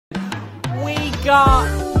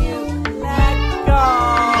got you. Let go.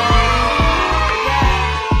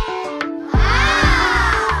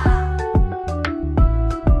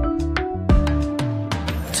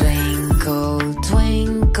 Twinkle,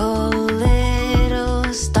 twinkle, little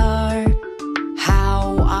star,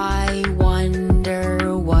 how I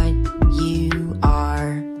wonder what you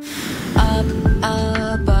are. Up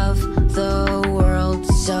above the world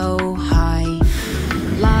so high,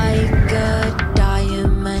 like a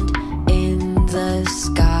diamond in the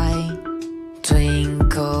sky.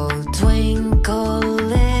 Twinkle, twinkle,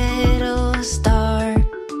 little star,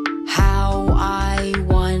 how I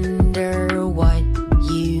wonder what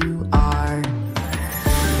you are.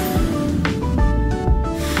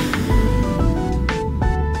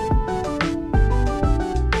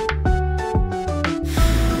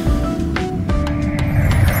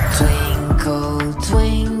 Twinkle,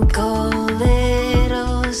 twinkle,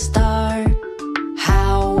 little star,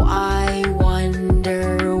 how I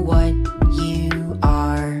wonder what you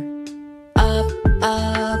are. Up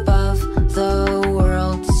above the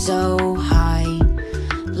world so high,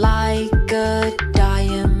 like a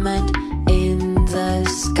diamond in the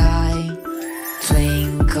sky.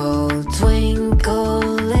 Twinkle, twinkle,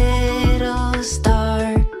 little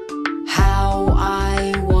star, how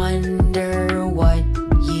I wonder what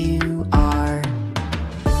you are.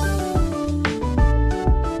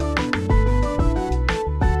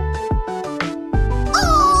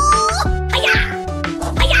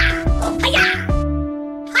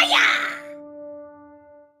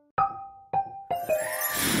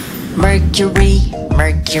 Mercury,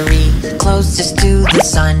 Mercury, closest to the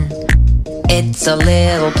sun. It's a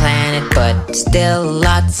little planet, but still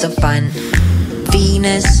lots of fun.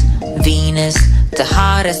 Venus, Venus, the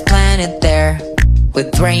hottest planet there,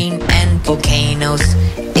 with rain and volcanoes,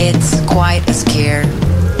 it's quite a scare.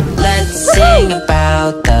 Let's sing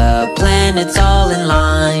about the planets all in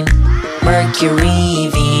line. Mercury,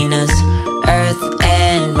 Venus, Earth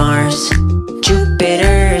and Mars,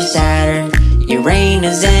 Jupiter, Saturn,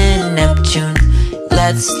 Uranus and Neptune.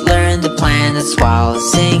 Let's learn the planets while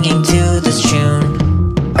singing to this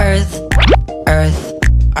tune. Earth, Earth,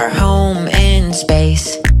 our home in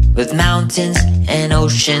space, with mountains and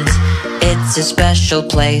oceans, it's a special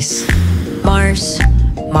place. Mars,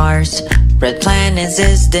 Mars, red planets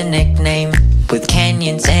is the nickname, with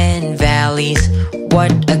canyons and valleys,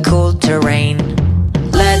 what a cool terrain.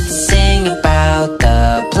 Let's sing about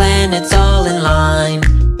the planets all in line.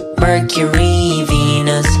 Mercury,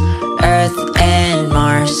 Venus, Earth and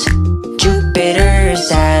Mars, Jupiter,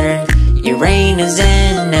 Saturn, Uranus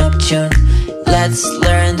and Neptune. Let's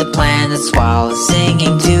learn the planets while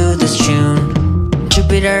singing to this tune.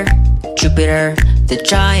 Jupiter, Jupiter, the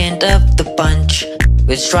giant of the bunch,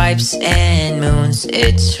 with stripes and moons,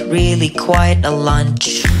 it's really quite a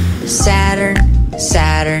lunch. Saturn,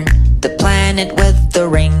 Saturn, the planet with the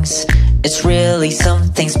rings, it's really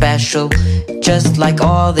something special, just like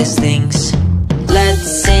all these things.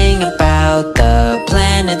 Let's sing about the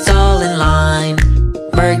planets all in line.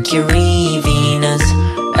 Mercury, Venus,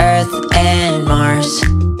 Earth and Mars,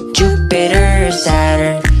 Jupiter,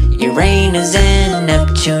 Saturn, Uranus and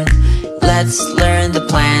Neptune. Let's learn the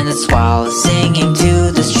planets while singing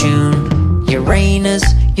to this tune. Uranus,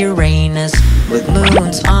 Uranus, with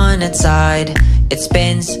moons on its side, it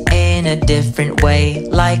spins in a different way,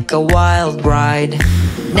 like a wild ride.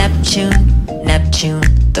 Neptune, Neptune,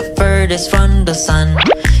 the furthest from the sun,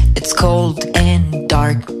 it's cold and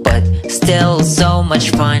dark, but still so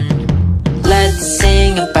much fun. Let's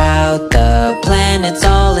sing about the planets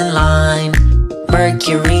all in line.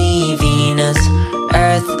 Mercury, Venus,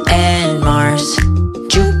 Earth and Mars,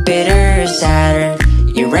 Jupiter, Saturn,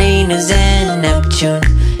 Uranus and Neptune.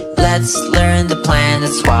 Let's learn the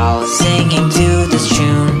planets while singing to